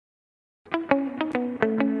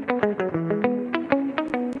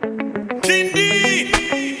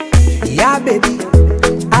baby.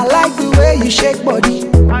 I like the way you shake body.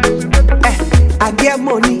 I get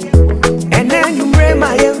money, and then you bring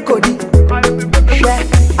my encody. Yeah,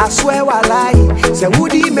 I swear Walaahi. Say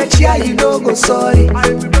Woody Mechia, you don't go sorry.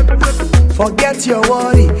 Forget your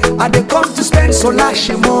worry. I dey come to spend so lash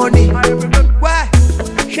money. Why?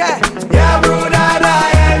 Yeah, yeah, bro, dada,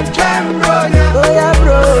 yeah, jam, bro, yeah. Oh yeah,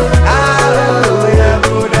 bro. Ah, oh yeah,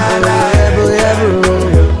 bro, dada, yeah, bro, yeah, bro.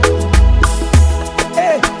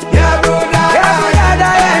 Hey, yeah, bro, dada,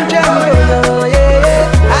 yeah, jam, bro, yeah,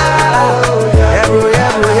 yeah. Ah, oh yeah, bro,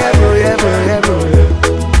 yeah, bro, yeah, bro, yeah, bro, yeah, bro.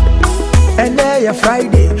 And then yeah,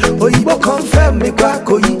 Friday, oh you go confirm me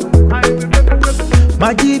kwakoyi.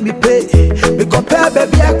 Maji me pay, me compare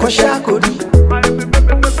baby I kwashakodi.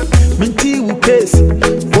 Minti wu pesi,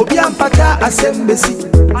 obi ampaka asembesi.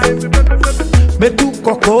 Me tu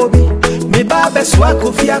kokobi, me babe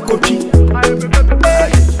swako fia kochi. Hey,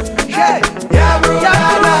 yeah, yeah bro,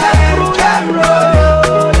 yeah bro, yeah bro,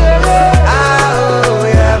 ah oh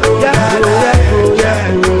yeah bro, yeah bro, yeah bro, yeah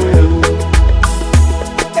bro.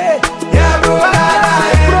 Hey, yeah bro,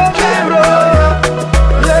 yeah bro,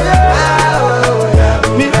 yeah yeah, ah oh yeah bro,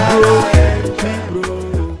 me bro.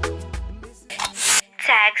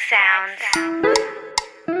 Tag sounds.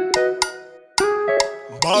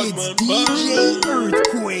 It's DJ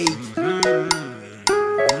Earthkwak.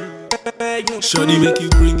 Shawty make you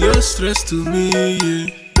bring your stress to me, yeah.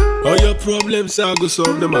 All your problems I go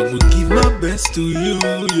solve them, I go give my best to you,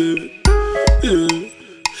 yeah, yeah.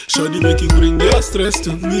 Shawty make you bring your stress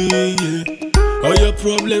to me, yeah. All your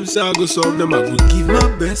problems I go solve them, I go give my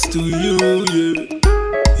best to you, yeah,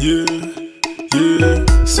 yeah,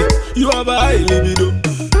 yeah. See, you have a high libido.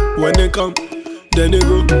 When they come, then they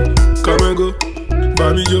go. Come and go.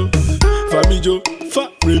 Famijo, Famijo, fa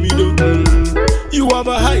remido. You have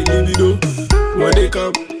a high libido. When they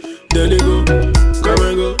come, then they go. Come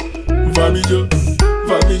and go. Famijo,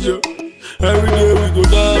 Famijo. Every day we go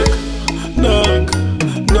knock, knock,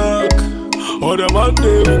 knock. On a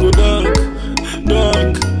Monday we go knock,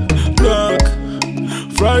 knock, knock.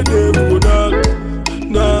 Friday we go knock,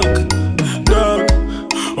 knock, knock.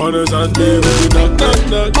 On a Sunday we go knock, knock,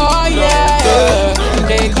 knock. Oh yeah, knock, knock.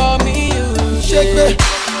 They call me Eugene. Shake me.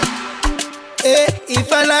 Hey,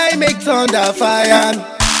 if I lie, make thunder fire.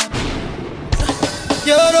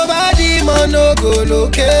 Your nobody man no go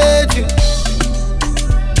locate you.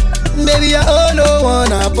 Baby, I owe no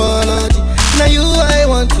one apology. Now you I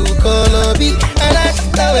want to call a beat, and that's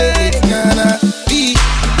the way it's gonna be.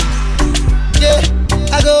 Yeah,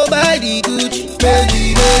 I go by the Gucci,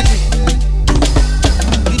 Meji, Meji.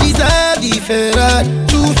 You deserve the Ferrari,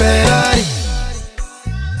 true Ferrari.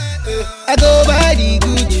 I go by the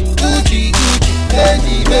Gucci, Gucci, Gucci,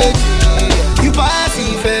 Meji, Meji. You pass the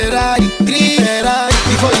Ferrari, green Ferrari.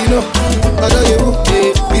 Before you know, I know you.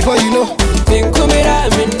 Before you know,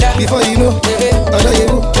 before you know, I know you.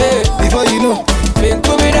 Before you know,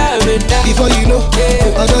 before you know,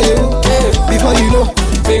 I know you. Before you know,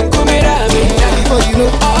 before you know,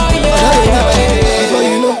 Oh yeah, before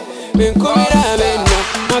you know.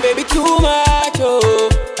 My baby too much, oh,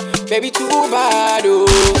 baby too bad, oh.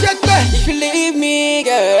 If you leave me,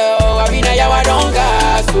 girl, Abena, I don't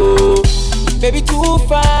gas, oh. Baby too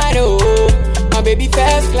fine, oh, my baby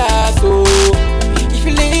first class, oh. If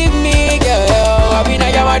you leave me, girl,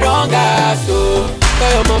 Abena, I don't gas, oh.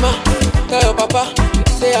 Tell your mama, tell your papa,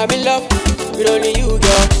 say I'm in love with only you,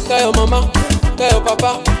 girl. Tell your mama, tell your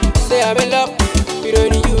papa, say I'm in love with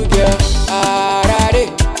only you, girl. Arade,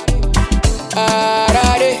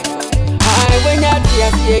 arade. I when I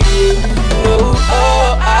see you, no,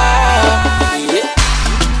 oh, ah, yeah.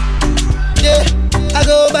 Yeah, I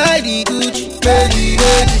go by the Gucci, Meji,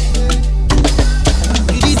 Meji.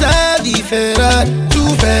 You deserve the Ferrari,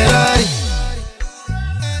 true Ferrari.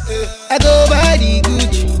 I go by the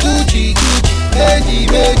Gucci, Gucci, Gucci, Meji,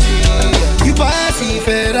 Meji. You pass the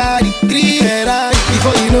Ferrari, green Ferrari.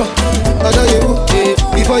 Before you know, I know you.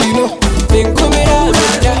 Before you know,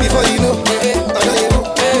 before you know, I know you.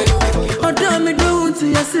 Oh, damn it, don't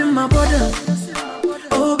see us in my brother.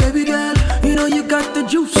 Oh, baby girl, you know you got the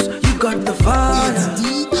juice, you got the fire. It's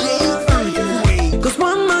DJ Earthkwak. Cause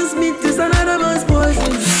one man's meat is another man's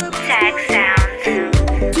poison. Tag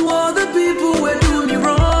sounds. To all the people who do me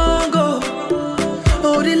wrong,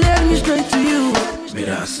 oh, they led me straight to you. Me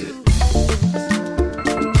that's it.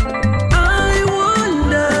 I want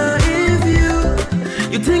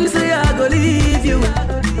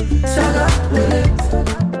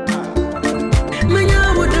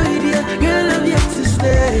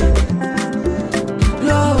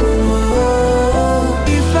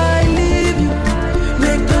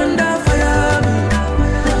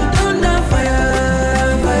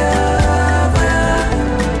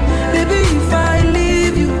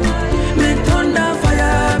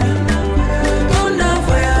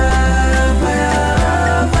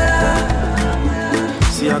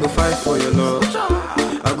for your love.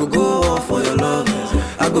 I go off for your love.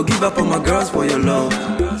 I go give up on my girls for your love.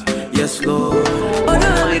 Yes, Lord. Oh,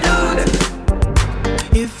 no,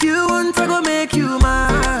 if you want, I go make you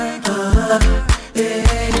mine.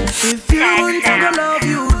 If you want, I go love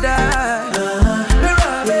you, die.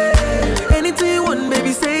 Anything you want,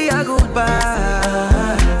 baby, say I go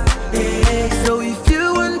buy. So if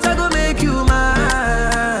you want, I go make you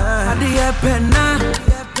mine. Adiepena,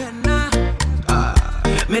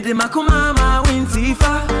 me de makumama winti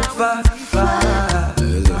fa.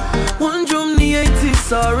 One drum ni eti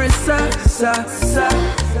sorry sa.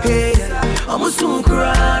 Hey, I'm a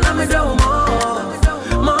sunkura, I'm a domo.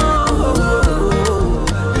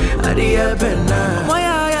 Adiepena, why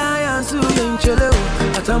I so young chelo.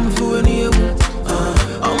 Atam fu any you.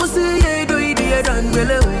 Almost say ye do it and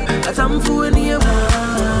below. Atam fu any you.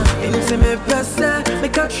 Intimate person,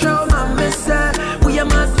 make a show my messa. We are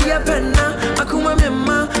my Adiepena, Akuma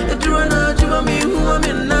Mema, the drone, Jumami, who am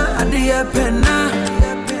in Adiepena.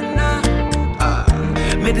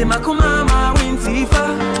 Me de makumama winti fa.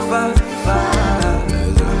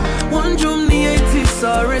 One drum ni eti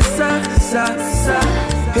sorry sa.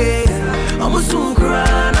 Hey, I'm a sunkura,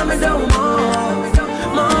 I'm a domo.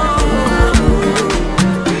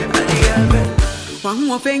 One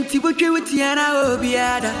more thing to work with Tiana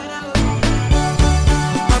Obiada.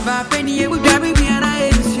 My penny would grab me and I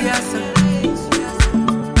is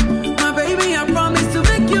my baby, I promise to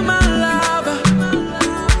make you my lover.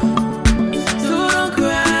 So don't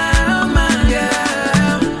cry, my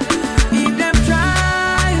girl. If them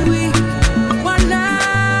try, we one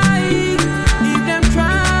night. If them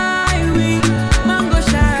try, we mango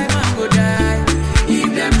shy, mango die. If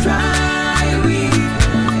them try, we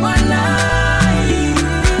one night.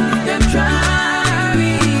 If them try, we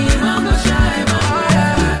mango shy, mango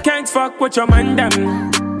die. Can't fuck with your man them.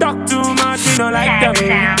 Talk too much, you don't like them.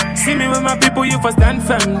 See me with my people, you for stand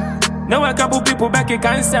firm. Now a couple people back, you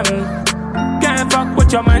can't stem. Can't fuck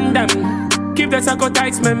with your man them. Keep the circle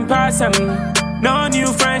tight, man, pass them. No new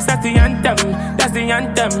friends, that's the anthem. That's the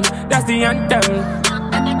anthem, that's the anthem.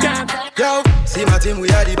 Yo, see my team, we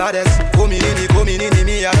are the baddest. Coming in,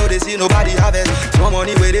 me, I know they see nobody have it. Small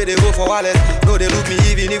money where they go for wallet. No, they look me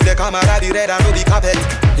even if the camera be red, I know be carpet.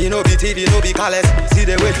 You know be TV, no be callous. See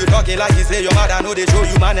the way you talking like you say your mother, know they show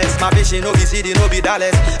you manners. My vision, no be city, no be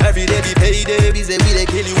dollars. Every day be payday, we say we they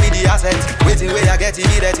kill you with the assets. Waiting where I get to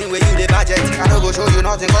be that thing where you the budget. I don't go show you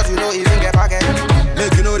nothing cause you know even get packet.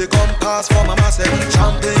 Make you know they come pass for my master.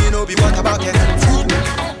 Champagne, no be water bucket. Food,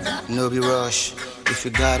 no be rush. If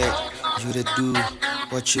you got it, you to do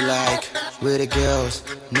what you like. We're the girls,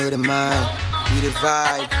 know the mind. We the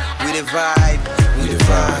vibe, we the vibe, we the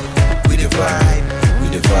vibe, we the vibe, we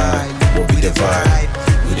the vibe, what we the vibe,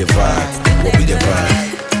 we the vibe, what we the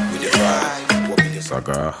vibe, we the vibe, what we the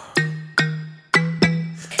Saga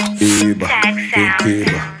Iba,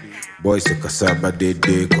 Kiba, boys to Kasa, de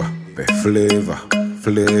kwa, pe flavor,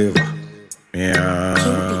 yeah.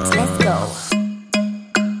 Let's go.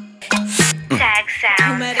 Tag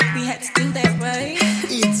sound. We had to do that, right?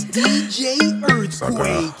 It's DJ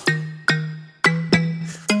Earthkwak.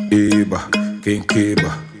 Iba, King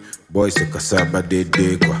Kiba, boys to Kasa, de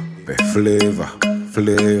kwa, pe flavor,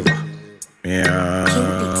 yeah.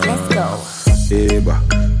 Let's go. Iba,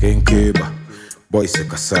 King Kiba, boys to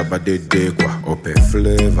Kasa, de kwa, pe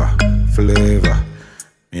flavor,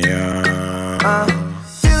 yeah.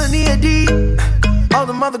 Feeling the AD, all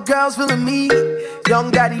the mother girls feeling me.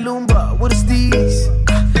 Young Daddy Loomba with the steez.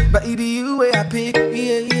 But it be you where I pick,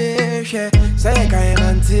 yeah. Say I can't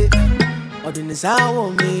hunt it. Or then it's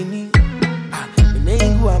our many. The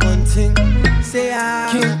name who I'm hunting. Say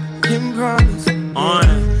I Kim promise.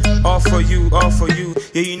 All for you.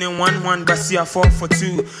 Yeah, you know 1-1, but see I fall for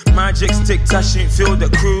 2. Magic stick touching, feel the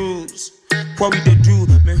cruise. What we they do,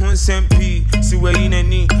 me hun sempi. See where in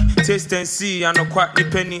any taste and see, I know quite the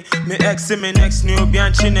penny. Me ex and me next new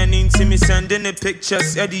bianchin and into me sending the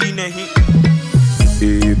pictures, Eddie in a hit.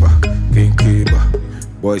 Iba, King Kiba,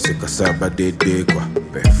 boys to Kasa, de kwa,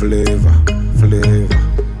 pe flavor,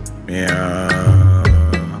 yeah.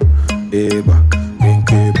 Iba, King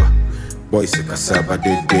Kiba, boys to Kasa,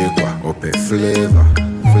 de kwa, pe flavor,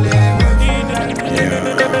 yeah.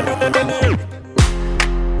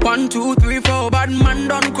 1, 2, 3, 4, bad man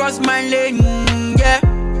don't cross my lane, yeah.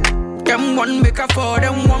 Them one make a fall,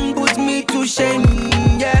 them one put me to shame,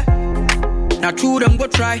 yeah. Now true, them go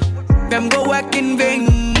try, them go work in vain,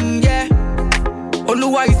 yeah.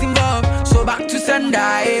 Oluwa is involved, so back to sender,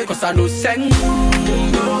 eh. Cause I don't send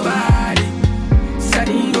nobody,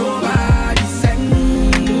 send nobody, send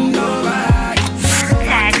nobody.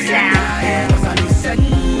 Tag sound. Cause I don't send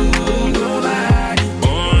nobody,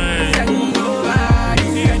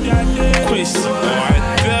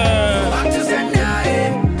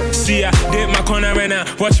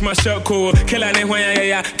 my circle. Kill her,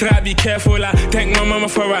 yeah. Try be careful, thank my mama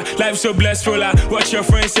for her. Life so blessful, watch your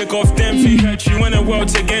friends sick of them. If you hurt you when the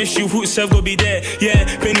world's against you, who's self go be there? Yeah,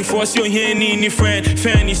 penny force you here, any friend.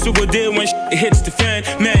 Fan, you still go there when it hits the fan.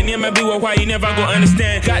 Man, yeah, might be why you never go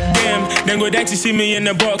understand. Goddamn, then go back to see me in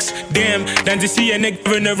the box. Damn, then to see a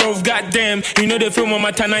nigga in the road. Goddamn, you know the film on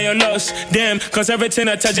my time, now you're lost. Damn, cause everything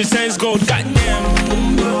I touch is sense gold. Goddamn.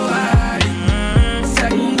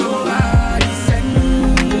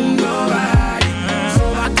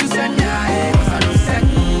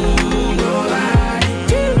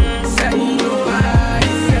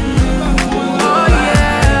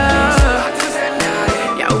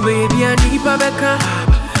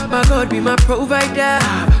 My God be my provider,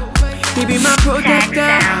 He be my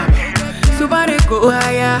protector. Somebody go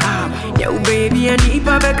higher. Yo baby I need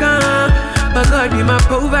Babeka. My God be my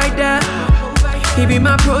provider, He be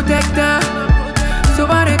my protector.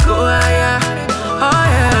 Somebody go higher. Oh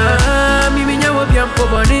yeah, me nyawo bi ampo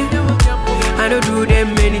boni. I don't do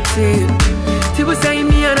them anything. People say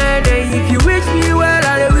me another day. If you wish me well,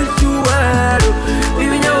 I wish you well.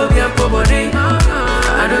 Me nyawo bi ampo boni.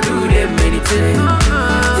 I don't do them anything.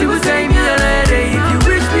 People say me another day. If you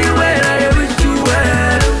wish me well, I wish you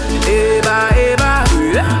well. Eba,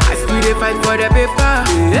 I still dey fight for the paper.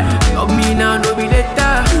 Love me now, no be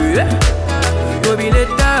later. No be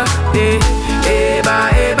later. Eba,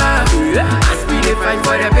 I still dey fight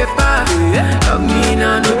for the paper. Love me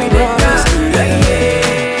now, no be later.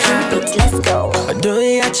 Let's go. Do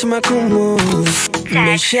you watch my kumu?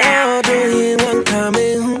 Michelle, do you want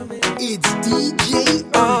coming? It's DJ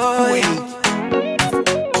Earthkwak.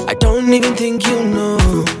 I don't even think you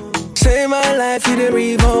know. Say my life, you didn't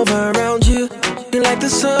revolve around you. You like the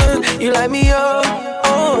sun, you like me,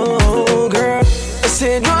 oh girl. I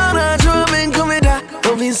said, no, I'm drumming, come with that.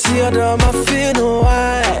 Don't be see your dog, my feel no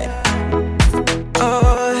why.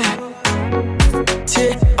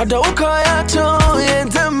 I don't call you to in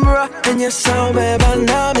Denver, and you sound baby,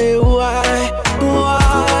 now me why?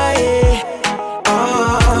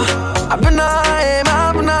 Abena,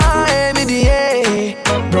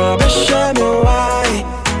 bro, be show me why.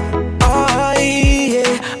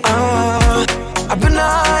 Abena,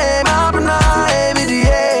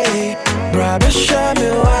 bro, be show me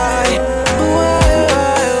why.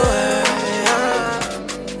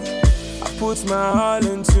 I put my all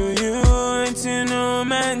into you, into no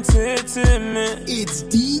man to me. It's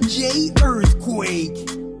DJ Earthkwak.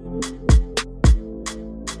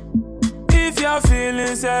 If your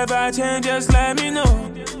feelings ever change, just let me know.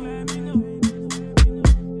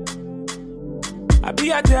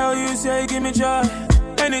 I tell you, say give me joy.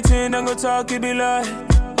 Anything I go talk, it be lie.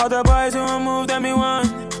 All the boys who move, that me want.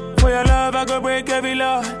 For your love, I go break every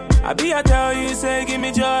law. I tell you, say give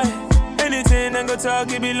me joy. Anything I go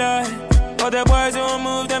talk, it be lie. All the boys who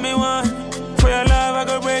move, that me want. For your love, I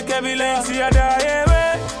go break every law. See I die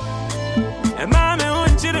away, and mommy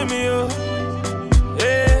won't cheat me, oh.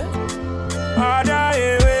 Yeah, I die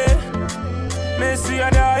away. Missy, I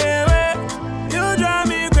die away. You drive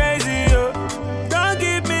me crazy, oh. Don't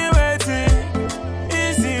keep me waiting.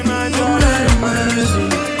 Easy, my daughter.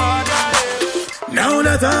 Now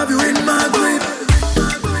that I have you in my grip,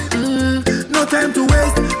 no time to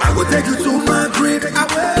waste. I will take you to my grip.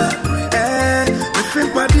 You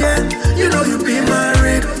think by the end, you know you be my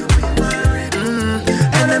rib.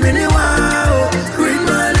 And I'm in the wow. Read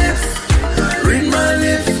my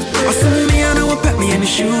lips. I saw me and I will pet me in the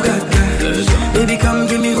sugar car. Baby, come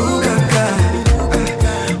give me hookah car.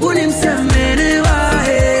 Wouldn't send me the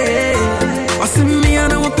way. I saw me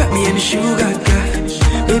and I will pet me in the sugar car.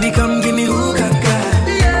 Baby, come give me hookah car.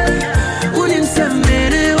 Wouldn't send me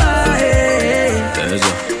the way.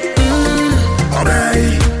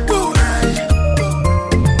 Obey. Obey.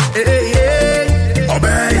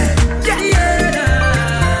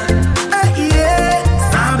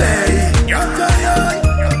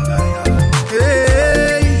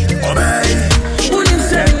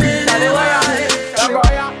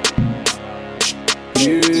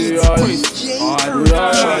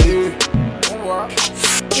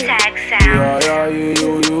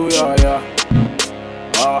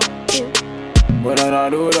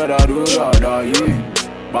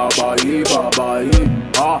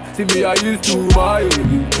 See me, I used to buy you.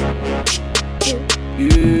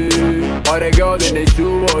 Yeah, all the girls in the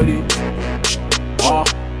show body.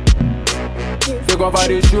 They go for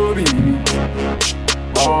the show, baby.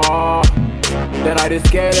 Then I just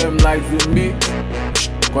scare them like zombie.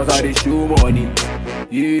 Cause I the show money.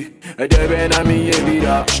 Yeah, Adiepena me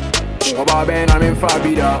Vida. Abena me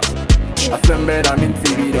Fabida. Assemble me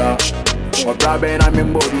Tibida. Abena me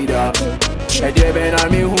Bobida. Adiepena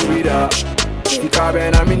me Hubida.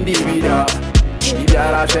 Abena min Davido.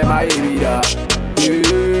 Ibiara se my vida.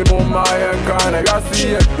 Mama yankana gasi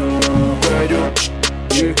etu kwejo.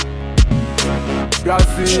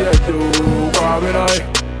 Gasi etu Kwamina.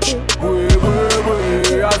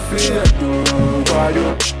 Gasi etu kwejo.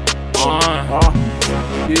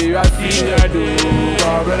 Gasi etu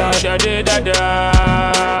Kwamina.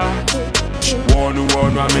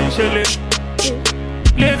 One, I mean,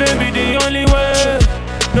 living be the only way.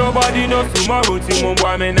 Nobody knows tomorrow. Timon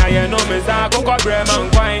Wame na ye no me sa Koko bre man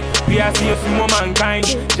kwine. Wiase you sumo mankind.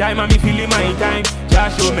 Jai mami feeling my time.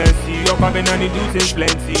 Just show mercy. Your Abena ni do things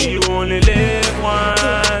plenty. You only live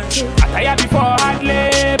once. I tire before hard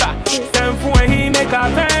labor. Stand for when he make a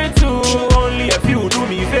vent to. Only if you do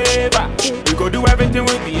me favor. We go do everything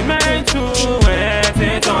we be meant to.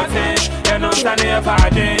 Say something. You know standing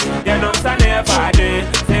fighting. You know standing fighting.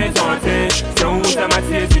 Say something. So who's the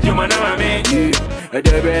matter? You man am me.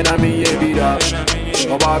 Adiepena min Yebida.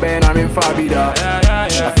 Abena min Fabida.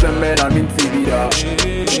 Asembena min Tibida.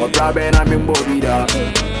 Abena min Bobida.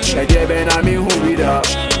 Adiepena min Hubida.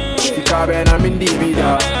 Abena min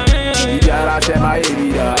Dibida. Ibiara se my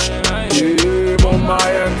vida. Mama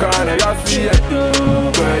yankana gasi etu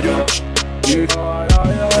kwejo.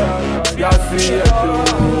 Gasi etu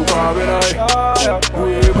Kwamina.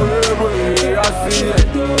 Gasi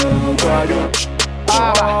etu kwejo.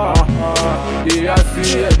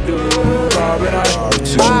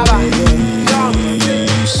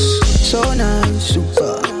 So nice,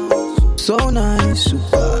 super. So nice,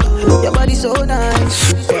 super. Your body so nice,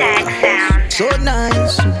 super. So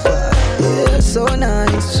nice, super. Yeah, so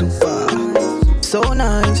nice, super. So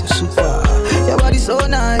nice, super. Your body so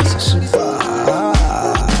nice, super.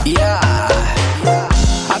 Yeah.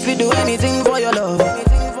 I feel do anything for your love.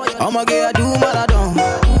 I'ma get do marathon.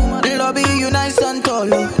 Love you nice and tall.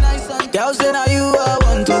 Girl say now you I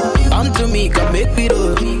want to. Come to me, come make me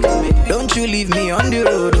road. Don't you leave me on the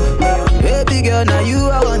road. Baby girl, now you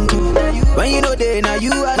I want to. When you know they, now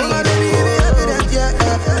you I need. Baby, be evident, yeah.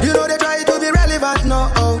 You know they try to be relevant,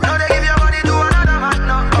 no. Oh. Now they give your body to another man,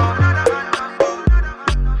 no.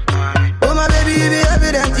 Oh my baby, be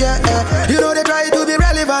evident, yeah. You know they try to be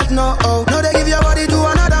relevant, no. Oh. Now they give your body to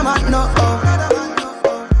another man, no. Oh.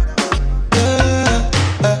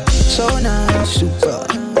 So nice, super.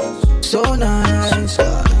 So nice,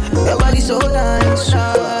 your body so nice,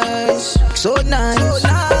 nice. So nice,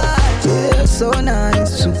 yeah, so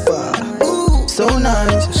nice, super. So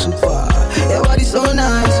nice, super. Your body so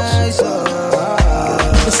nice.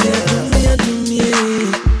 I say I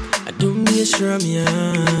do me a shrum, yeah.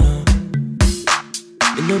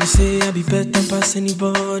 You know they say I be better past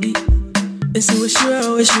anybody. They say we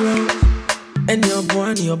sure, and your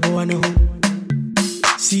boy, no.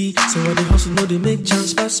 See, so when they hustle, know they make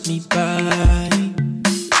chance pass me by.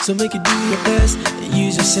 So make it do your best and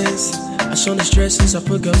use your sense. I show the stress since I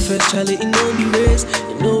put God first. Charlie, it no be race,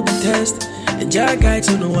 it no be test. And your guide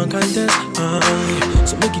so no one can test.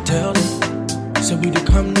 So make it tell them. So we they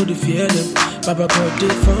come, no they fear them. Baba brought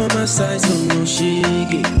it from my side, so no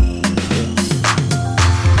shake.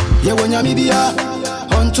 Yeah, when you're me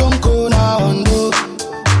on Chonko na Hondo.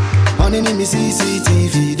 On any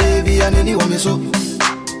CCTV, they be and anyone me so.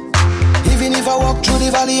 Even if I walk through the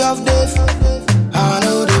valley of death, I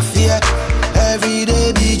know the fear. Every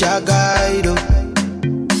day be your guide.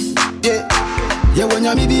 Yeah, when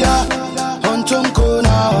you're me on Chonko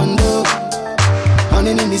na Hondo. On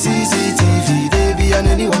any CCTV, they be and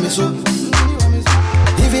anyone me so.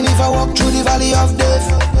 Even if I walk through the valley of death,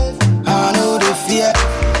 I know the fear.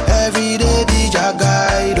 Every day be your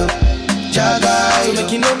guide. So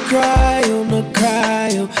make you no cry,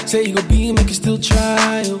 oh. Say you go be, make you still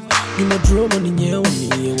try, oh. You no draw money, yeah,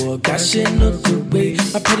 when you walk. That shit no good way.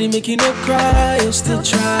 I pity make you no cry, oh. Still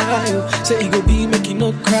try, oh. Say you go be, make you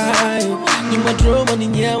no cry, oh. You no draw money,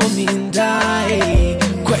 yeah, when me die.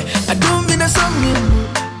 I don't mean a song,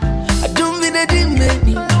 I don't mean a dimmy.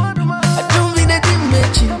 I don't mean a dimmy,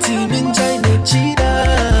 team in China,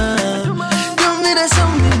 cheetah. Don't mean a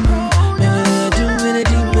song,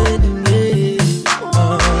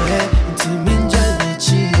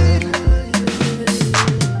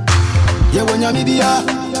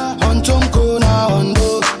 on Chonko na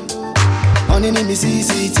Hondo. On any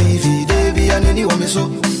CCTV, they be and anyone me so.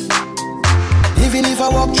 Even if I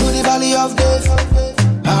walk through the valley of death,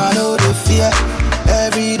 I know the fear.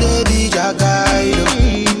 Every day be your guide.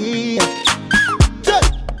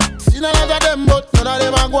 See none of them, but none of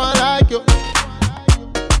them are going like you.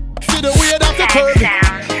 See the way that you curve,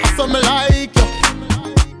 something like you.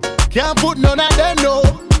 Can't put none of them, no.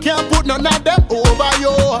 Can't put none of them over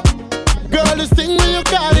you. Girl, this thing when you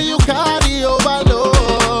carry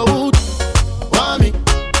overload.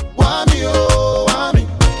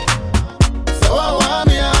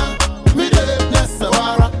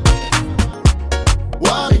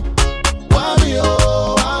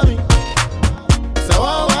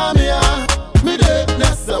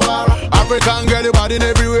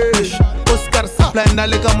 na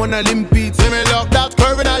le ka mona limpit. Say me lock that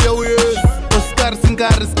curve in your waist. Oscar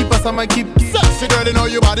Singaris keep us on my keep. Sexy girl, you know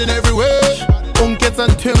you bad in every way. Don't get on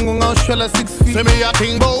twing, I'll shell 6 feet. Say me a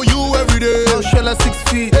thing about you every day. I'll shell 6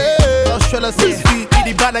 feet. I'll shell 6 feet.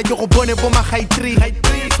 KiDi bad like you're born for my high 3.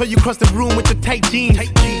 So you cross the room with the tight jeans.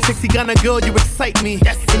 Sexy Ghana girl, you excite me.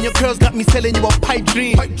 And your girls got me selling you a pipe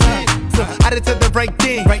dream. So I did the right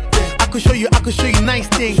thing. I could show you nice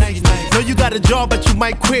things. Know you got a job, but you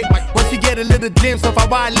might quit. Once you get a little glimpse of how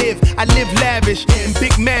I live lavish in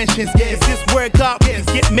big mansions. If this work out, we can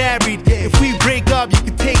get married. If we break up, you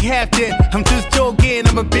can take half then. I'm just joking,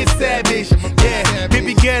 I'm a bit savage. Yeah,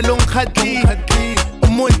 baby girl, don't cut me.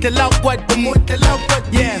 Monte l'agua,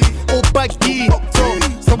 yeah. Opaki,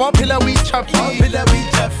 so what pillar we chaffy?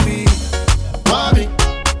 Wame,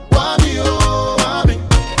 oh, Wame.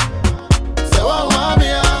 So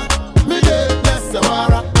Wame, me de bless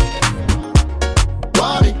Sawara.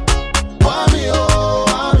 Wame, oh,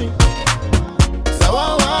 Wame. So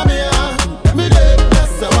Wame, me de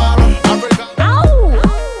bless Sawara.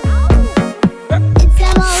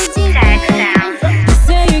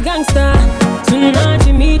 Say you gangster, tonight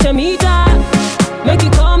you meet a make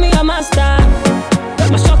you call me a master.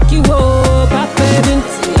 I shock you up, Papa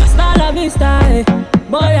Binti, Astalavista.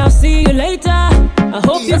 Boy, I'll see you later. I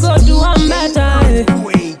hope you go do one better.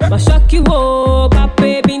 I shock you up,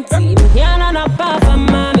 Papa Binti. Yana na papa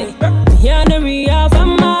mami, yana ria for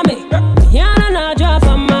mami, yana na ja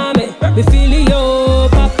for mami. We feel you,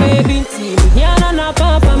 Papa Binti. Yana na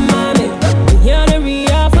papa mami, yana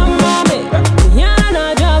ria for mami, yana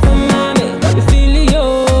na ja for mami. We feel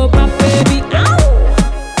you, Papa Binti.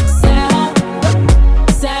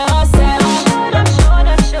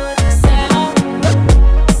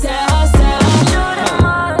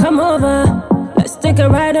 Come over, let's take a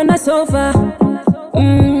ride on the sofa.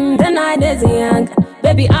 The night is young,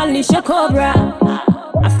 baby, unleash your cobra.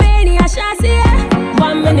 I feel I shall see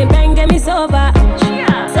 1 minute, bang, get me sober.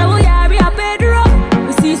 So we are a Pedro,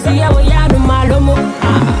 we see how we are no malomo.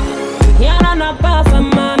 Yana na pa for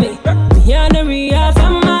mommy, yana ria for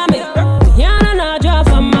mommy, yana na ja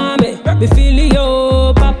for mommy. We feel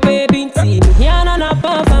you, Papa Binti. Yana na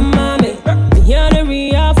pa for mommy, yana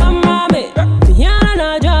ria for mommy, yana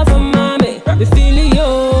na ja for mommy. We feel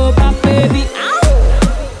you, Papa Binti.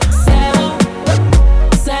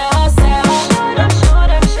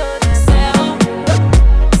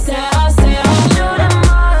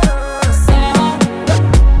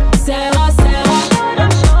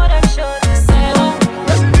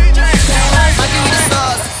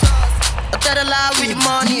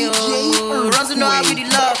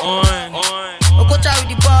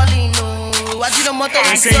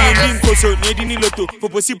 I say you didn't go so near loto,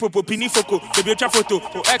 Poposi Popo Pini Foco, the Biocha photo,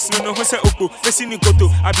 or X no Jose Oko, Messini Koto,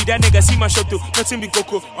 Abida nega see my shoto, nothing be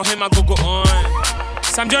coco, or him I go on.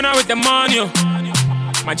 Sam Jonah with the money,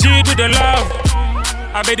 my G with the love,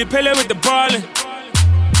 I bet the Pele with the ballin',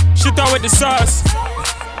 shoot out with the sauce,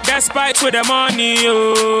 that spikes with the money,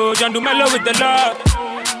 oh, John Dumelo with the love,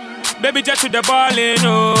 baby Jet with the ballin',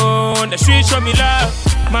 oh, on the street show me love,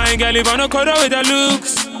 my girl Ivano Kodo with the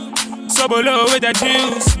looks. So below with the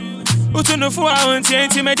juice. Utu no fu I want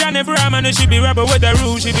TNT. Me Johnny Brahman and she be rebel with the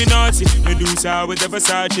rules. She be naughty. Medusa with the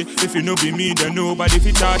Versace. If you know be me, then nobody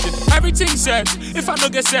fi touch it. Everything set. If I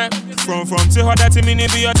don't get set. From to her that mini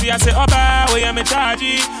beauty. I say Oba, we am a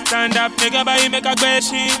chargy. Stand up, nigga, but you make a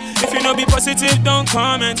question. If you know be positive, don't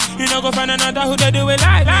comment. You know go find another who they do it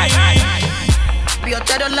like. Be a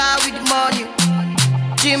dead alive with the money.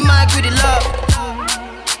 Jim Mike with the love.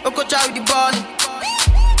 Okocha with the body.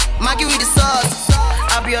 Maggie with the sauce.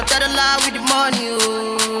 I'll be a dead alive with the money.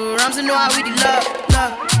 Oh. Ramsey know how with the love.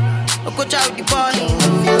 Okocha with the body.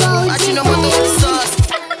 I know what with the sauce.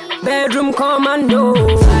 Bedroom commando.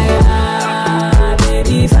 Fire,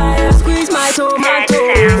 baby fire. Squeeze my tomato.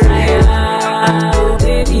 Fire,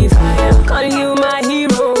 baby fire. Calling you my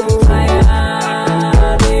hero.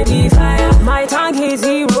 Fire, baby fire. My tongue is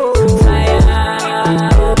zero.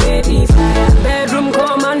 Fire, baby fire. Bedroom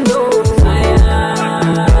commando.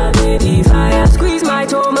 Fire, baby fire. Squeeze my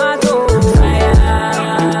tomato.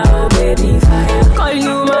 Fire, baby fire. Call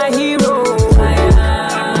you my hero.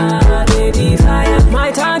 Fire, baby fire.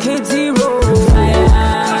 My tongue is zero.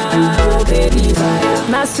 Fire, baby fire.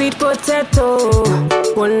 My sweet potato.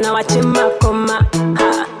 Wanna watch him koma.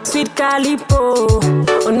 Sweet calipo.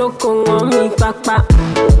 Ono kongo mi papa.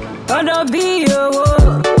 Odo be yo.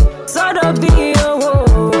 Sodo be yo.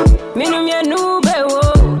 Minum ye nube wo.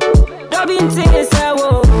 Dobin tisa wo.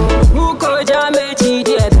 Uko jame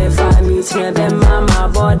chidi ebe fami tiebe mama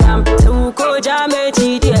bodam. Uko jame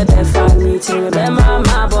chidi ebe fami tiebe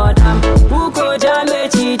mama bodam. Uko jame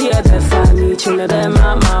chidi ebe fami tiebe mama.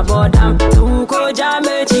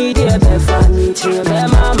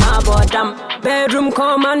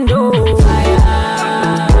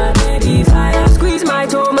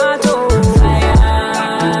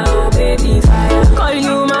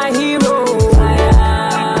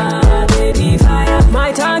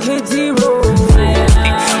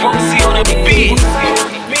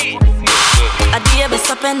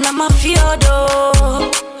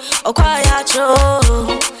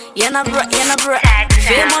 Yana bra.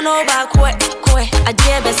 Fame on over kwe.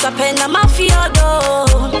 Adiebe sapena mafia do.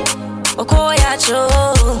 Okoya cho.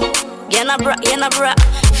 Yana bra.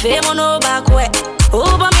 Fame on over kwe.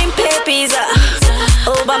 Oba min pe pizza.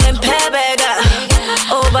 Oba min pe burger.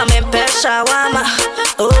 Oba min pe shawarma.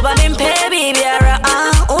 Oba min pe bibiara.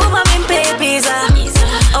 Oba min pe pizza.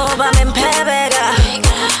 Oba min pe burger.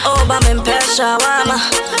 Oba min pe shawarma.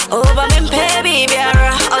 Oba min pe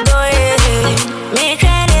bibiara. Odoye. Me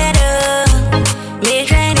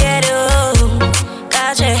train it do.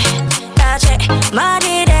 Kache.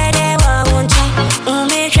 Money de wa wuncha.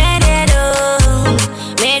 Me train it do.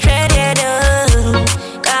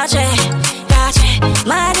 Kache.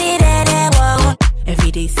 Money de wa.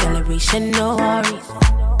 Everyday celebration, no worries.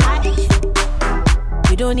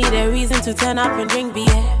 You don't need a reason to turn up and drink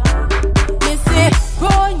beer. Missy,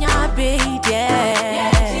 Bronya, baby.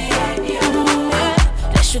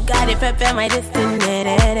 The sugar, the pepper, my destiny.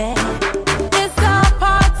 It's a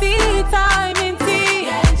party time in tea.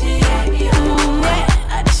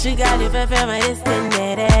 The sugar, the pepper, my destiny.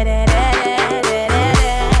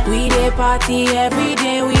 We dey party every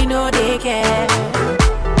day, we know they care.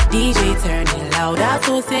 DJ turn it louder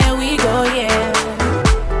to say we go, yeah.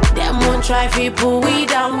 Them won't try to pull we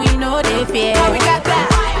down, we know they fear. We got that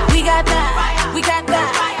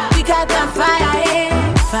fire, yeah.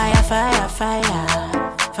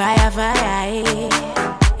 Fire, yeah.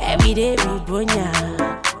 Every day we Bronya,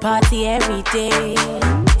 party every day.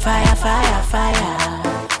 Fire,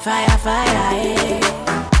 yeah.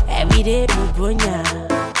 Every day we Bronya,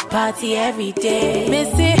 party every day.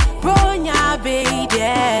 Missy Bronya, baby,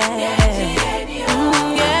 yeah.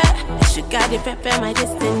 Sugar, the pepper, my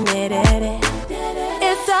destiny.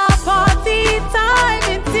 It's a party time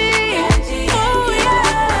in tea. Oh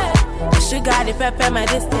yeah. Sugar, the pepper, my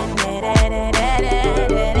destiny.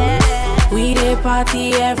 We dey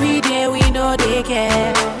party every day, we know they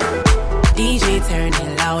care. DJ turn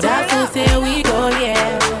it louder to say we go,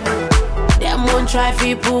 yeah. Them won't try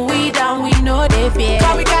to pull we down, we know they fear.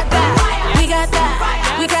 We got that.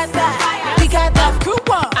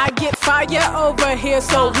 I get fire over here,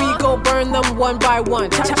 so we go burn them one by one.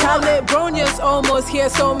 Charlie Bronya's almost here,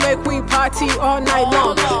 so make we party all night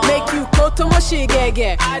long. Make you go to my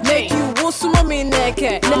shigege, make you wusuma me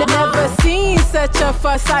neke. Never seen such a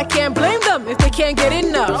fuss, I can't blame them if they can't get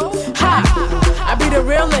enough. Ha! I be the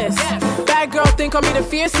realest. Bad girl think I'm me the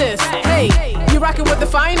fiercest. Hey, you rockin' with the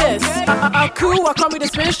finest. Cool, I call me the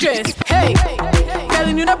spinstress. Hey,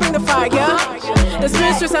 Kelly, you not bring the fire. The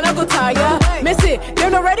spinstress, I not go tire. Miss it, they're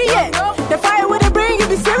not ready yet. The fire with the bring, you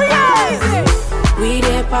be serious. We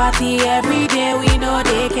dey party every day, we know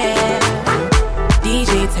they care.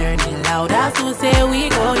 DJ turn it louder to say we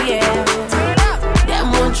go, yeah.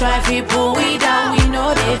 Them won't try to pull we down, we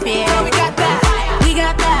know they fear. We got that fire,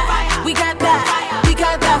 yeah.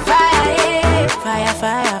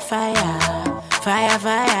 Fire,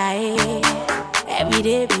 yeah. Every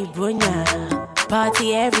day we Bronya,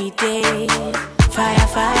 party every day. Fire,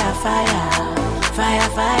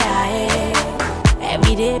 yeah.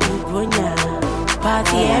 Every day we Bronya,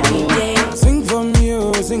 party every day. Sing for me,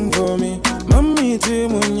 oh, sing for me. Mommy, to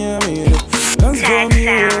munya me. Dance for me,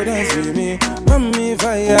 oh, dance with me. Mommy,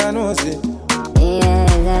 fire, no say.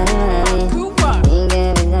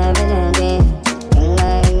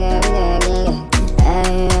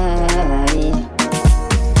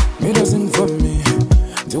 Me da sing for me.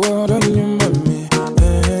 Do all that you mommy.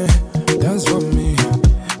 Dance for me.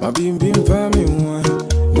 My bim for me one.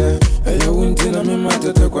 Yeah, I won't in a me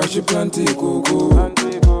matter to quash planty cocoa.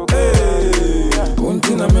 Hey, won't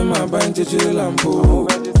in a me my bind to chill lampo.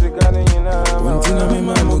 Won't in a me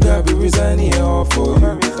my mugabe resign here off for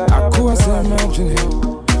you. I go as I'm imagining.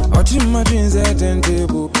 I dream my dreams at the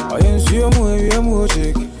table. I ensure more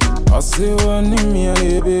check. I say one in me a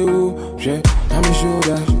baby. Share, I'm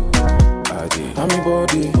shoulder. I'm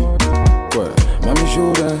body. Mommy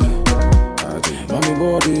shoulder. Mommy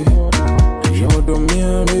body. Show them me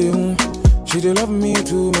and me. She dey love me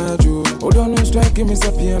too much. Hold on, no strike me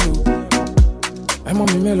a piano. I'm on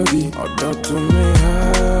me melody. Oh, that to me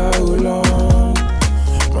how long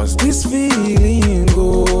must this feeling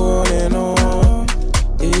go on and on?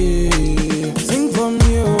 Yeah. Sing for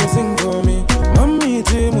me, oh, sing for me. Mommy,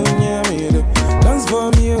 take me, dance for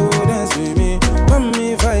me, oh, dance with me.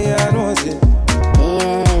 Mommy, fire, no say.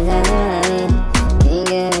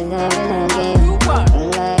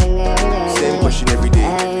 Same question every day.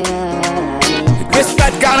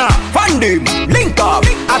 Respect Ghana, fund him, link up.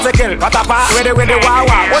 Article, Ratapa, with the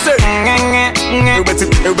Wawa. What's it?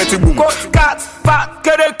 You better book. Cats, fat,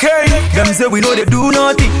 get a K. Them say we know they do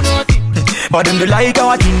nothing, but them they like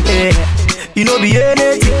our thing. You know be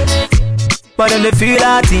anything, but then they feel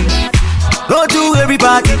that thing. Go to every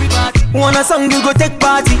party, want a song you go take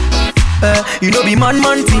party. You know be man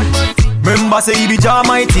thing. Remember say you be Jah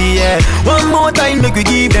mighty, yeah. One more time make we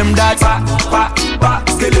give them that. Pa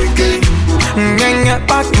skeleke.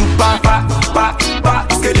 Back to pa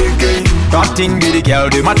skeleke. That thing be the girl,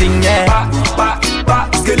 the my thing, yeah. Pa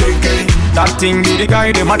skeleke. That thing be the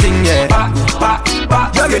guy, the my thing, yeah. Pa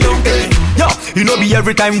skeleke. Yo, you know be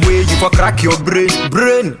every time way you for crack your brain.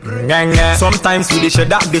 Sometimes we they shut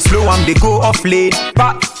that they slow and they go off late.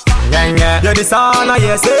 Yeah, the sana,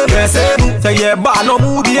 yes, say yeah, but no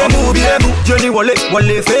move, Johnny Wale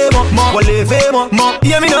famous, mo.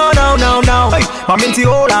 Hear me now. Hey, I'm into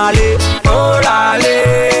Olale.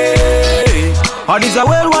 Oh, this a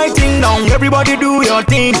worldwide thing now. Everybody do your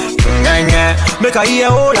thing. Make a hear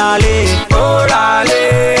Olale.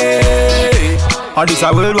 Oh, this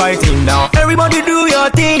a worldwide thing now. Everybody do your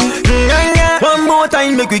thing. One more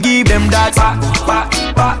time, make we give them that.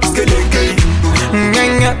 Pa skeleke.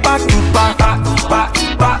 Back to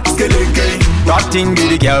pa skeleke. That thing be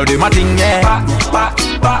the girl, the my thing, yeah. Pa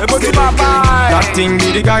that thing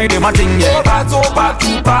be the guy, the my thing, yeah.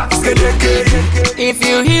 Pa skeleke. If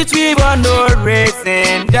you hit me on no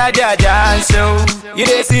racing, ja show. You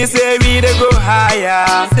dey see say we dey go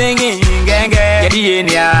higher, singing gang.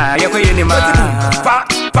 Yedienia, yoko yenima.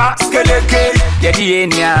 Pa skeleke.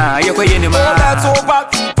 Yedienia, yoko yenima.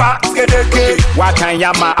 Pa skeleke.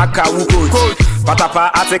 Wakanyama akawuko.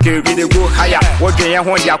 Patapa ateke we dey go higher. What dey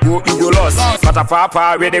ho dia go you go lost.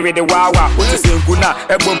 Patapa we dey wawa. What is nguna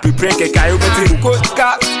ebom piprenke kai obeti ko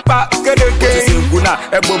ka pa skeleke. Nguna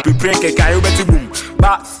ebom piprenke kai obeti boom.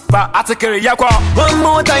 Pa ateke yakwa. One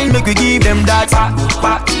more time make we give them that.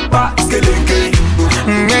 Pa skeleke.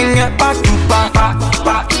 Back to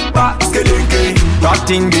pa skeleke. That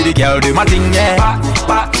thing be the girl, the my thing, yeah. Pa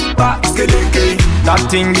skeleke.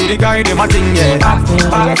 That thing be the guy, the my thing, yeah. Pa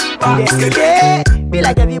skeleke. Be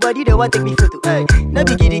like everybody they want take me photo. No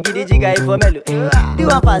be giddy jigga for mellow. Do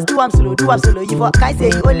one fast, do one slow. You for Kai say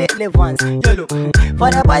you only live once. YOLO.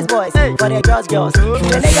 For the boys, for the girls.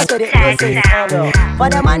 The niggas for the say all girl. For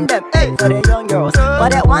the man them, for the young girls. For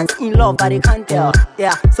the ones in love but they can't tell.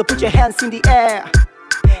 Yeah, so put your hands in the air,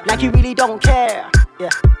 like you really don't care.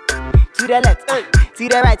 Yeah. To the left, to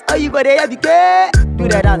the right. Oh, you go there, be gay. Do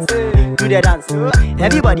the dance.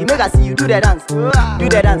 Everybody make us see you do the dance. Do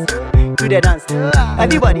the dance.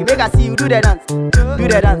 Everybody make us see you do the dance. Do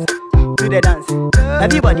the dance.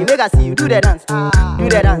 Everybody make us see you do the dance. Do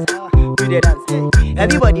the dance.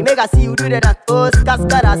 Everybody make us see you do the dance. Oh,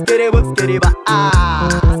 skara, skereba.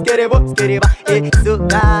 Skereba. So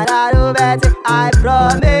gotta do better. I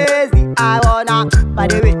promise you, I wanna. By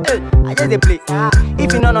the way, I just play.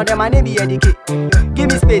 If you know none of them, I name be educate. Give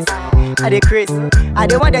me space. I dey crazy. I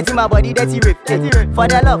dey want that in my body, dirty rape. For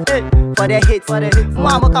the love, for the hate.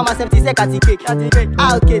 Mama come and 70 seconds cake.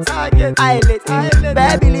 Out kids, I late.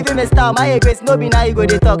 Baby, leave him a star. My grace, no be now you go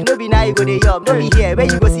dey talk, no be now you go dey yub. No be here where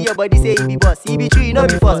you go see your body say he be boss. He be true, no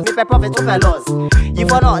be false. Make a profit, no loss. You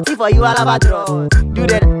for not, if for you all about do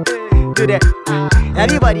that.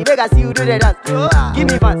 Everybody make us see you do the dance. Give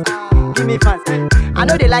me fans. I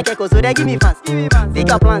know they like echo, so they give me fans. Pick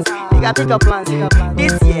your plans, pick your plans.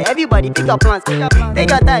 This year, everybody pick your plans. Take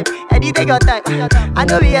your time, Eddie, take your time. I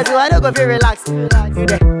know we here, so I don't go feel relaxed. Do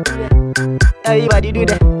that. Everybody do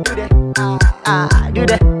that. Do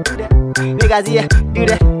that. Make us here, do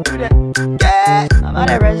that. Yeah, I'm on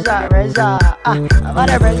a pressure. I'm on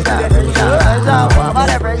a pressure. I'm on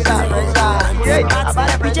a pressure.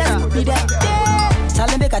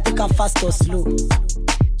 Tell make I take her fast or slow.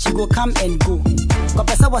 She go come and go.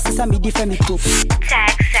 Kopesa was me different me cook.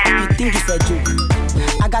 You think it's a joke?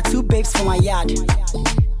 I got 2 babes for my yard.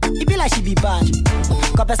 It be like she be bad.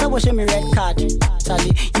 Kopesa will show me red card.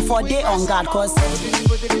 Charlie, you for day on guard, cause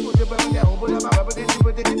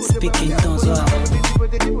speaking tongues.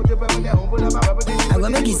 I will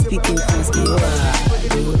make you speak in tongues.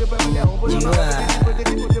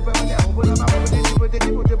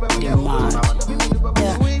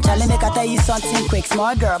 Charlie, make I tell you something quick.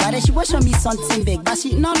 Small girl, but then she will show me something big. But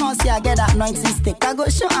she no see I get that 19 stick. I go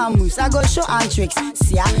show her moves, I go show her tricks.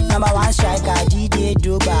 See ya, number 1 striker, DJ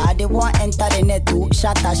Droga. They won't enter the net to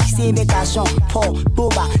shatter. She say make a show, Paul,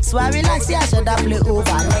 Boba. So I relax, yeah, I should have play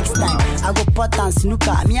over. Next time, I go pot and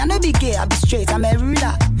snooker. Me, I no be gay, I be straight, I'm a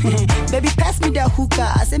ruler. Baby, pass me the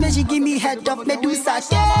hookah. I say, Meji, give me head up, Medusa.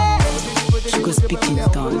 Yeah. She go speak in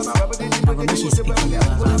tongues. I go make she speak in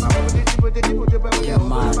tongues. You're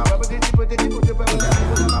mad.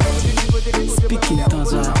 Speak in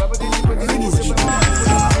tongues.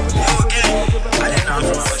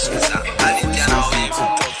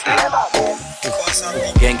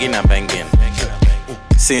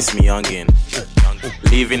 Since me youngin',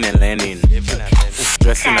 living and learning,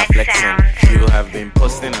 dressing and flexing. You have been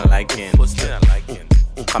posting and liking,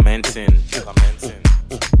 commenting.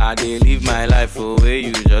 I dey live my life the way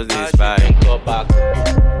you just despise. Go back,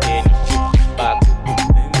 in, back,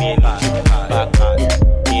 in, back,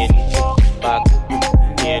 in, back,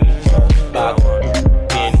 in, back,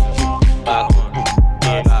 in, back,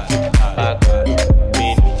 in,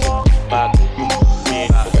 back,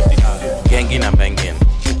 in, gangin' and bangin'.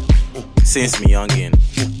 Since me youngin',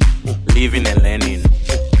 living and learning,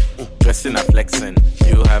 dressing and flexing.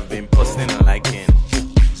 You have been posting and liking,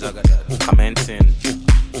 commenting.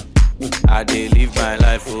 I dey live my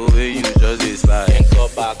life the way you just despise. Go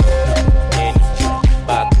back, in,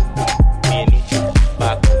 back, in,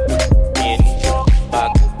 back, in,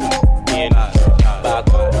 back, in, back,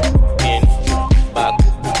 in, back,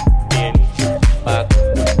 in, back,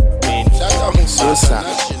 in. Sosa.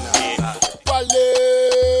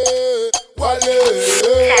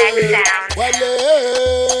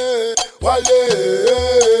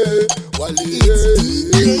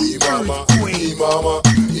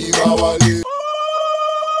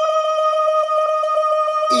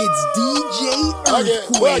 It's DJ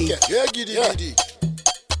Earthkwak. Yeah, KiDi.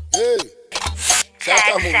 Hey,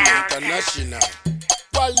 Shaka Movement International.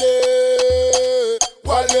 Wale,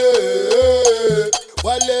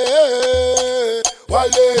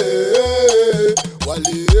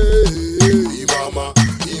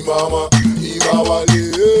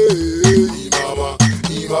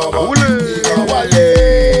 Imama, Wale,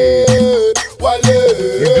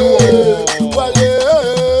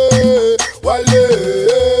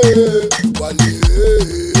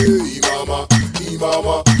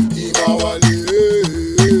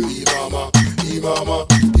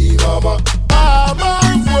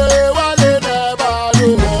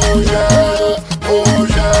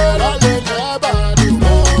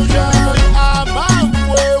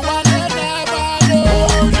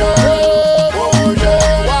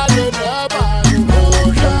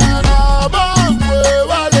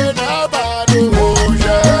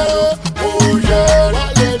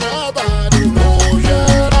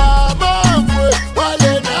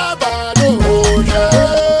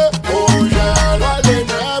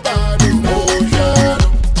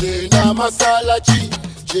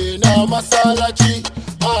 Masalachi,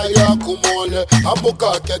 aya kumole,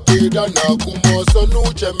 amuka ketida na kumoso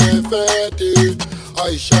nuche mefete.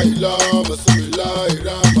 Aisha ila masumila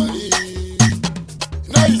iramari.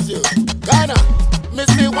 Nice, Ghana.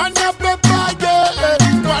 Missy wanna pepper, yeah,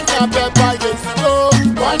 wanna pepper, yes, slow.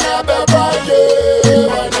 Wanna pepper, yeah,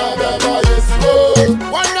 wanna pepper, yes, slow.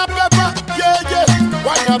 Wanna pepper, yeah,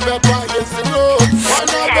 wanna pepper, yes, slow.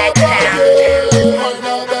 Wanna pepper, yeah,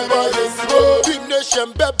 wanna pepper, yes, slow. Big nation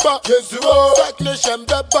pepper, yes, slow. Black nation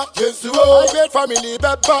pepper, yes, slow. Great family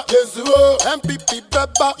pepper, yes, slow. MPP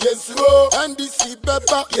pepper, yes, slow. NDC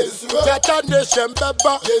pepper, yes, slow. Tata nation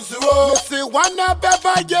pepper, yes, slow. Missy wanna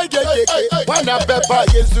pepper, yeah, wanna pepper,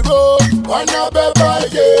 yes, slow. Wanna pepper,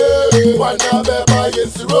 yeah, wanna pepper,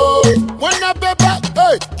 yes, slow. Wanna pepper,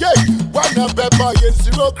 hey, yeah, wanna pepper, yes,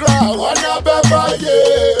 slow. Crowd, wanna pepper,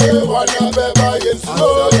 yeah, wanna pepper, yes,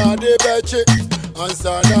 slow.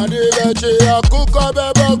 Ansana de beche, akuka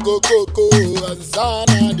beba kokoko.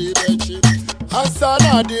 Ansana de beche,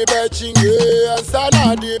 ansana de beche,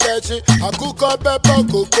 ansana de beche, akuka beba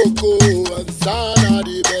kokoko. Ansana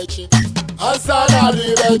de beche, ansana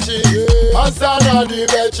de beche, ansana de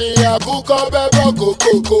beche, akuka beba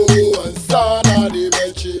kokoko. Ansana de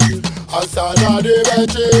beche, ansana de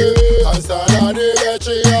beche, ansana de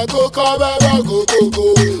beche, akuka beba kokoko.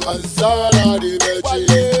 Ansana de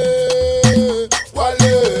beche.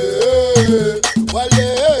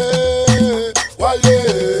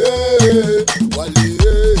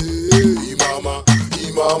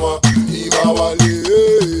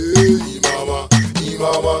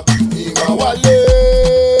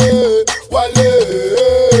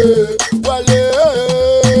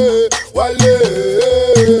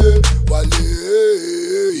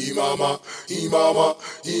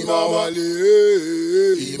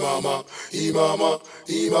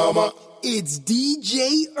 Imama. It's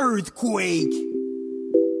DJ Earthkwak.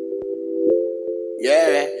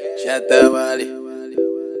 Yeah, shut up, Wale.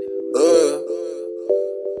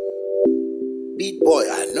 Big boy,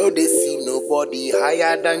 I know they see nobody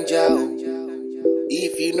higher than Jao.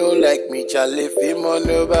 If you know like me, Charlie, him on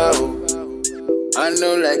the bow. I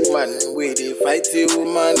know like man, where they fight a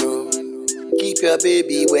woman, oh. Keep your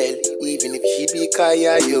baby well, even if she be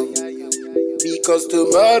kaya, yo. Because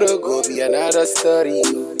tomorrow go be another story,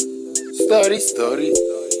 yo. Story,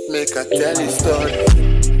 make a tell you story.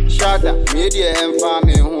 Shada, media and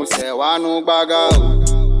family who say wanu baga.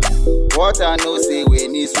 What I know say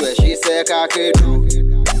when he swear she say kake do.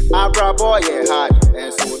 Abra boy hard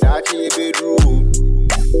and so that she be true.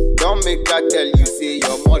 Don't make her tell you say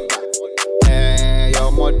your mother,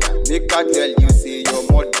 your mother. Make her tell you say your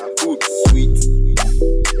mother food sweet.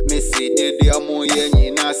 Me say the amo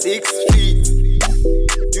yen na 6 feet.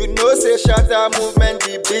 You know say shatter movement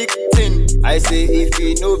the big thing. I say if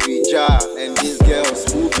you know be jar and these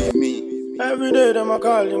girls who be me. Every day them I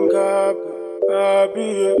call him Cappy,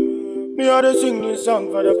 yeah. Me ought to sing this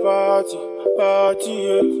song for the party,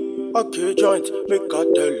 yeah. Okay, joint, make I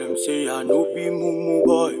tell them say I no be mumu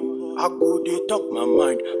boy. I go they talk my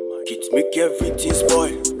mind, kids make everything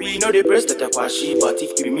spoil. We know the breast that I washi, but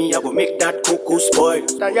if it be me, I go make that cocoa spoil.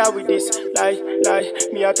 Now with this, lie,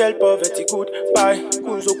 me I tell poverty goodbye.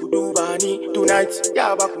 Kunzo kudu bani tonight,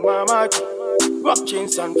 ya bakumama. Rock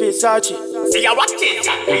chains and Versace. See ya rock chains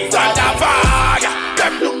and Versace. Thunder fire,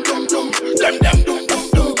 them dum dum dum, them dum dum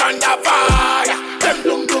dum. Thunder fire, them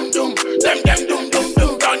dum dum dum, them dum dum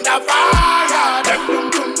dum. Thunder fire, them dum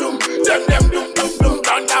dum dum, them dum dum dum.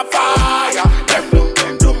 Thunder fire, them dum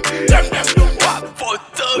dum dum, them dum dum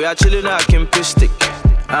dum. We are chilling at Kimpistic,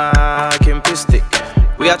 Kimpistic.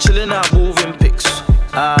 We are chilling at moving pics,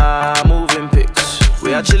 moving pics.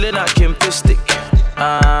 We are chilling at Kimpistic,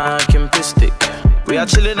 Kimpistic. We are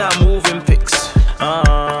chilling at moving pics,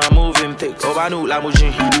 moving pics. Oh, Banu,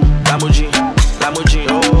 Lamujin, Lamujin, Lamujin,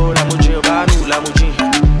 oh, Lamujin, Banu, Lamujin,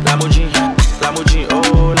 Lamujin, Lamujin,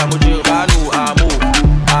 oh, Lamujin, Banu, Amu,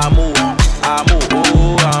 Amu, Amu,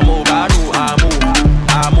 oh, Amu, Banu, Amu,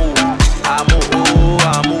 Amu, Amu, oh,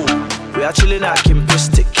 Amu. We are chilling at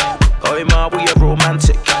Kimpistic. Oh, man, we are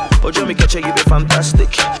romantic. Oh, Johnny Catcher, you be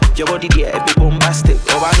fantastic. Your body there, be bombastic.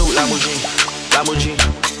 Oh, Banu, Lamujin, Lamujin.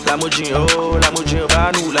 Lamujin, oh, Lamujin,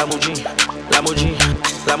 Banu, Lamujin, Lamujin,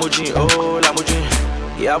 Lamujin, oh, Lamujin.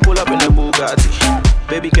 Yeah, I pull up in the Bugatti.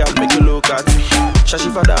 Baby girl, make you look at me.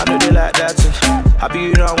 Shashi father, I know they like that. Happy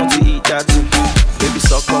you don't want to eat that. Baby,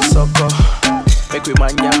 sucker, sucker. Make me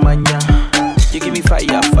manya, manya. You give me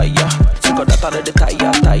fire, fire. Sucker that out of the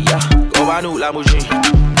tire, tire. Oh, Banu, Lamujin,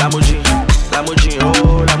 Lamujin, Lamujin,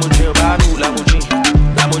 oh, Lamujin, Banu, Lamujin,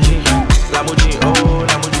 Lamujin, Lamujin, oh,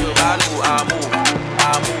 Lamujin, Banu, Amu.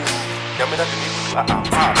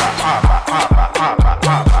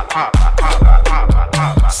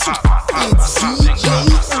 It's DJ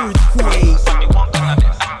Earthkwak.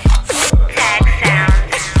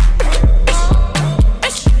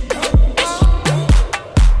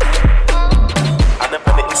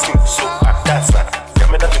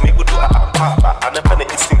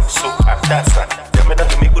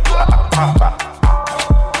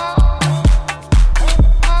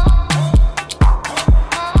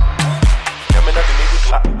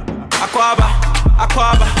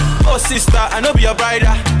 Oh sister, I know be your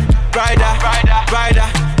brider.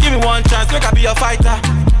 Give me one chance, make I be a fighter,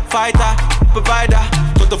 provider.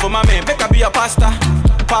 Toto for my man, make I be a pasta.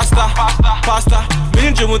 Me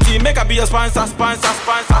in Djibouti, make I be a sponsor.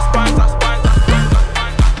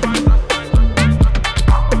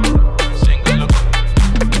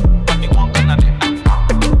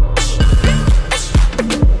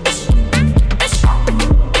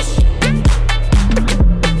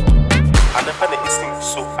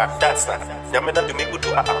 Yamena to me go to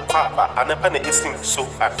a papa, and a penny is so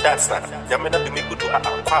at that's not. Yamena to me go to a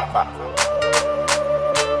papa.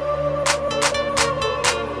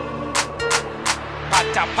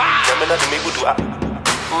 Yamena to me go to a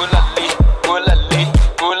Ulali,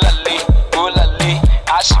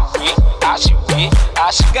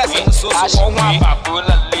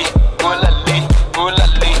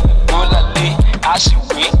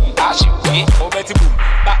 Ashiwi, Ashiwi, Obeti boom,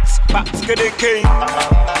 bats, get a king.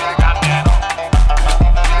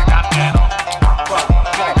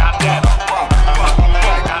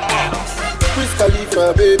 Khalifa,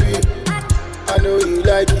 baby, I know you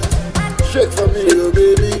like it. Shake for me, oh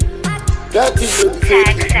baby. That thing will be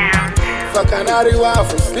fake. Fakanari wa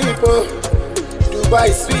for sleeper. Dubai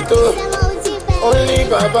sweet, oh. Only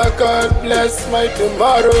Baba God bless my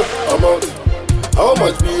tomorrow. Amount, how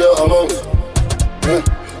much be your amount?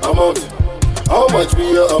 Amount, how much be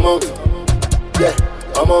your amount? Yeah,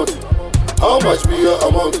 amount, how much be your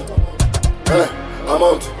amount?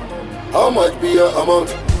 Amount, how much be your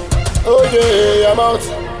amount? Oh yeah, amount.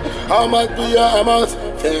 How much be your amount?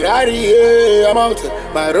 Ferrari, yeah, amount.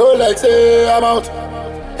 My Rolex, yeah, amount.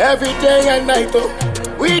 Every day and night, oh,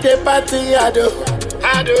 we the party, I do.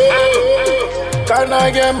 Can I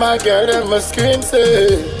get my girl and my scream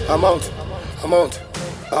say amount.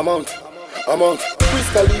 Wiz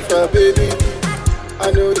Khalifa, baby, I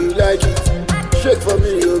know you like it. Shake for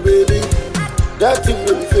me, oh baby. That thing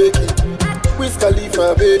will be fake it. Wiz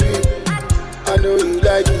Khalifa, baby. I know you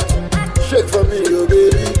like it. Shake for me, oh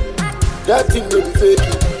baby. That thing will be fake.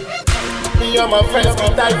 Me and my friends, we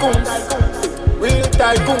tycoons. We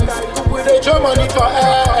tycoons. We dey throw money for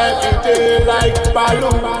air every day like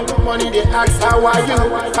balloon. Money they ask, how are you?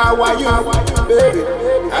 How are you? Baby,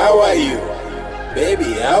 how are you?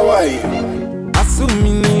 Baby, how are you?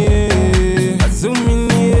 Asumini,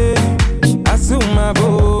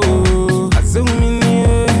 asumabo, asumini,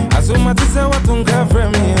 asumatisa watunga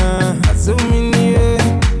fremia, asumini,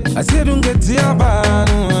 asirunge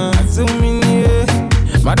tiabanu, asumini,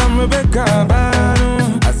 Madam Rebecca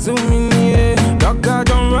banu, asumini, Dr.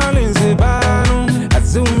 John Rollins banu,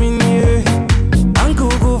 asumini, Uncle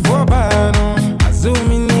Gufo banu,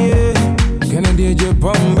 asumini, Kennedy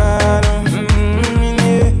Japan banu.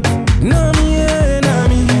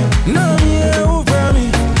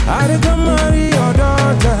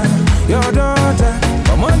 Your daughter,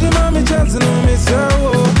 but Monday mommy chance no me so.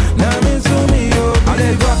 Now me to me yo.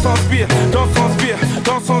 Allez, danse en spire, danse en spire,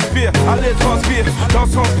 danse en spire. Allez, transpire,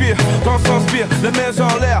 danse en spire, danse en spire. Les mains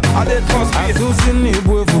en l'air, allez, transpire. Azu ni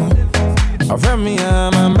boefu, enfin mi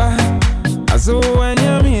amamba. Azu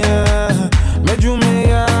wanyamia,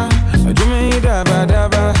 mejumeya daba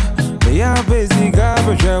daba. Meya bezika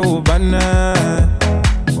beje ubana,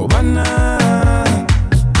 ubana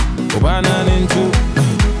ninju.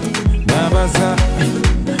 Nabasa,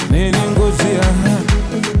 Nengosia,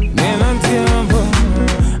 Nenantiambo,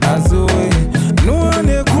 Azoe, no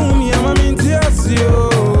one Kumi, Amamintiasio,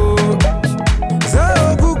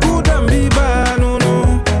 Zao Kuku Dambi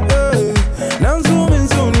Banuno, Nanzum and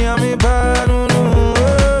Sonia me Banuno,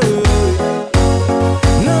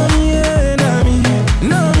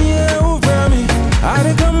 Nami, over me, I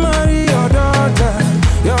can marry your daughter,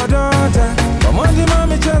 but Monday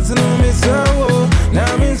mommy chance no me so,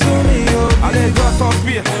 now me so. Allez, danse en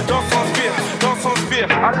spire, danse en spire, danse en spire.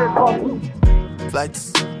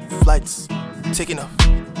 Flights, taking off.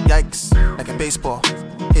 Yikes, like a baseball.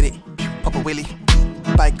 Hit it, pop a willy.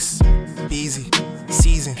 Bikes, be easy,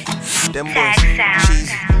 season. Them boys,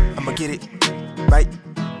 cheesy. I'ma get it right,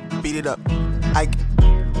 beat it up. Ike,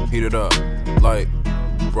 heat it up, like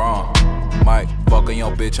Braun, Mike. Fucking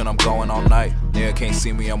your bitch and I'm going all night. Nigga can't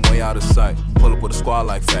see me, I'm way out of sight. Pull up with a squad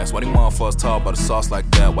like fast. Why these motherfuckers tall by the sauce like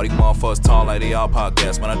that? Why these motherfuckers tall like they all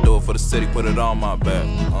podcast? When I do it for the city, put it on my back.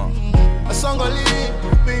 A song gon' leave,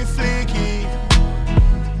 being flaky.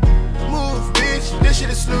 Move, bitch, this shit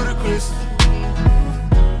is ludicrous.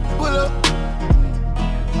 Pull up,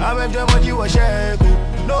 I make them what you a shackle.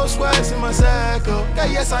 No squares in my circle.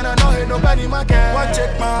 Yes, I know ain't nobody my cat. One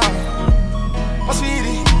check my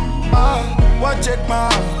sweetie. One check my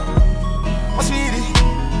sweetie.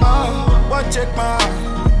 One check my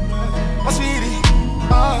sweetie.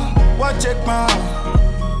 One check my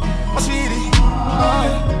sweetie.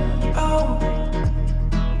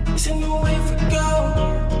 It's a new way for go.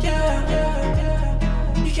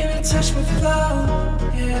 Yeah. You can't touch my flow.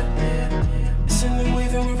 Yeah. It's a new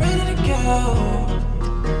wave and we're ready to go.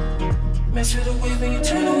 Mess with the wave and you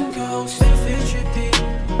turn on ghost. Benefit trippy.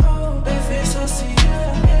 Benefit saucy.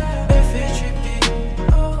 Benefit trippy.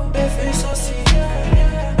 Benefit saucy.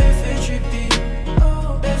 Benefit trippy.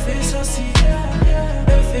 Benefit saucy.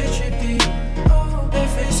 Benefit trippy.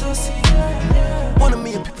 Benefit saucy. One of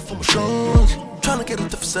me and people from my shows. Tryna get a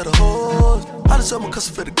different set of hoes. I just sell my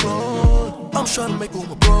custom fitted clothes. I'm tryna make room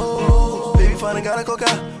with bros. Baby finally got a coca.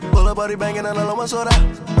 Pull her body banging and I love my soda.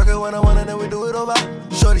 Rock it when I want and then we do it over.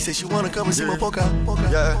 Shorty say she wanna come and see my poker.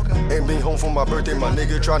 Ain't been home for my birthday, my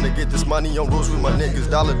nigga. Tryna get this money on roads with my niggas.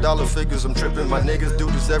 Dollar figures, I'm tripping, my niggas. Do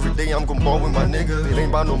this every day, I'm gon' ball with my nigga. It ain't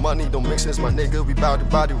about no money, don't make sense, my nigga. We bout to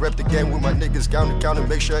body, rep the game with my niggas. Count and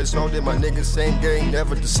make sure it's all that my niggas. Same game,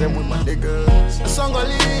 never the same with my niggas. The song gon'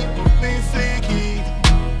 leave, being flaky.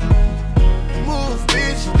 Move,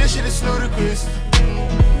 bitch, this shit is ludicrous.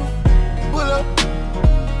 Pull up,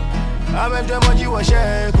 I make them what you a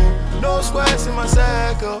shackle. No squares in my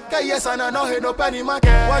circle. Yes, I know ain't no penny my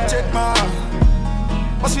cat. One check my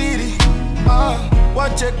sweetie.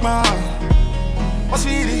 One check my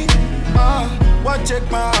sweetie. One check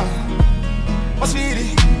my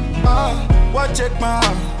sweetie. One check my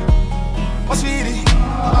sweetie.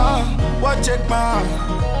 One check my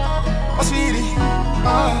sweetie.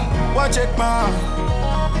 One check my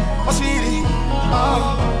sweetie.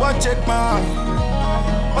 One check my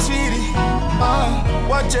sweetie.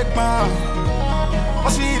 One check my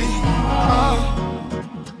sweetie.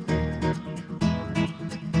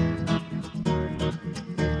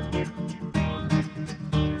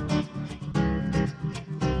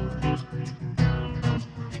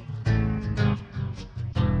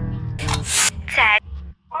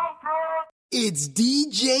 It's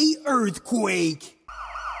DJ Earthkwak.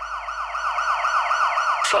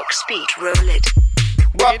 Fox Beat, roll it.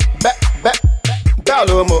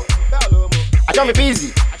 Balomo. I jump me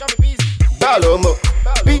busy. Balomo.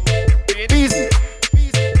 Busy.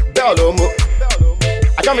 Balomo.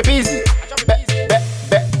 I jump me busy.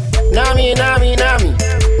 Nami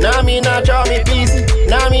na draw me busy.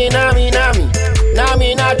 Nami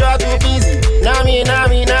na draw too busy. Nami na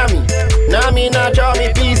draw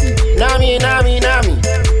me busy.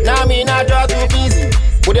 Nami na draw too busy.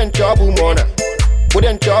 Wouldn't trouble mona.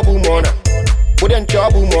 Wouldn't trouble mona. Wouldn't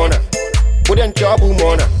trouble mona. Wouldn't trouble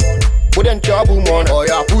mona. Wouldn't trouble mona. Oh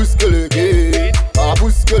yeah, puskelege. Ah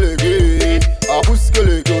puskelege. Ah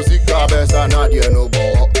puskelege. Si cabeza nadie no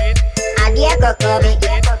bo. Adie kokobi.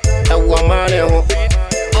 Ewa mane ho.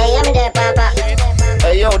 Hey, I'm the papa.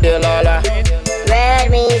 Hey yo de lala.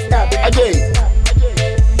 Red me stop. Ajay.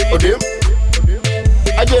 Odim.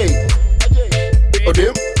 Ajay.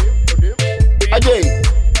 Odim. Ajay.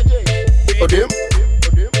 Odim.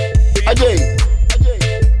 Ajay.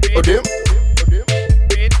 Odim.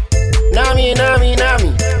 Nami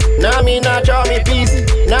na draw me busy.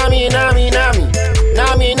 Nami na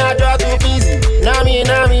draw too busy. Nami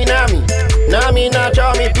na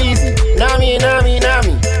draw me busy.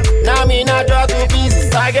 Nami na draw too busy.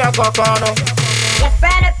 I get cocono. Your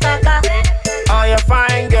friend a coco. Oh, you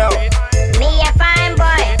fine girl. Me a fine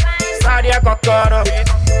boy. Sadia cocono.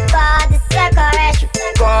 God is decoration.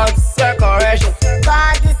 God's decoration.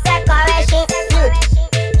 God is decoration.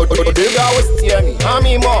 They always tear me, how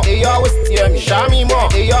me more? They always tear me, show me more.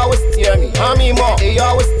 They always tear me, how me more? They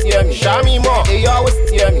always tear me, show me more. They always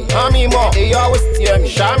tear me, how me more? They always tear me,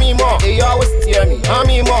 show me more. They always tear me, how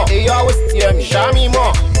me more? They always tear me, show me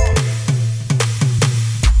more.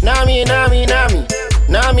 Nami na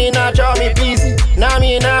draw me busy.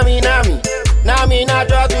 Nami na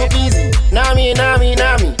draw too busy. Nami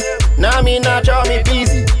na draw me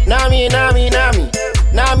busy.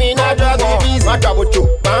 Nami na draw too busy. My trouble too,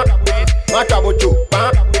 my trouble too,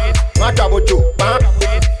 my trouble too,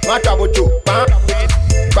 my trouble too,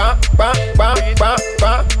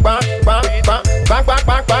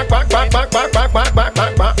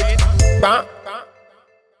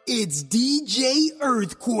 It's DJ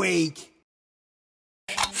Earthkwak.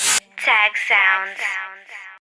 Tag sounds.